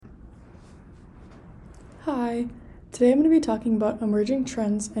Hi, today I'm going to be talking about emerging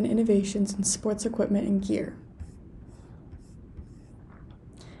trends and innovations in sports equipment and gear.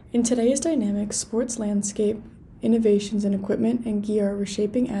 In today's dynamic sports landscape, innovations in equipment and gear are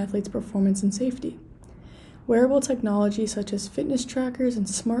reshaping athletes' performance and safety. Wearable technology such as fitness trackers and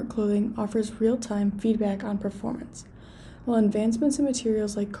smart clothing offers real-time feedback on performance, while advancements in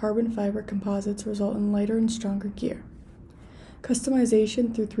materials like carbon fiber composites result in lighter and stronger gear.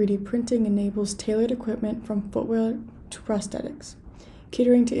 Customization through 3D printing enables tailored equipment from footwear to prosthetics,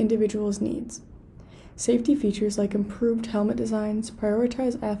 catering to individuals' needs. Safety features like improved helmet designs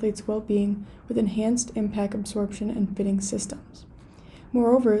prioritize athletes' well-being with enhanced impact absorption and fitting systems.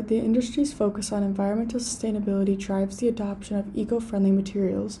 Moreover, the industry's focus on environmental sustainability drives the adoption of eco-friendly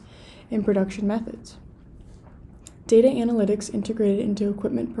materials and production methods. Data analytics integrated into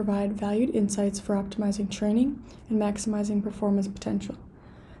equipment provide valued insights for optimizing training and maximizing performance potential.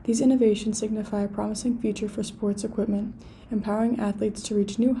 These innovations signify a promising future for sports equipment, empowering athletes to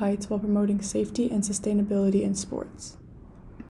reach new heights while promoting safety and sustainability in sports.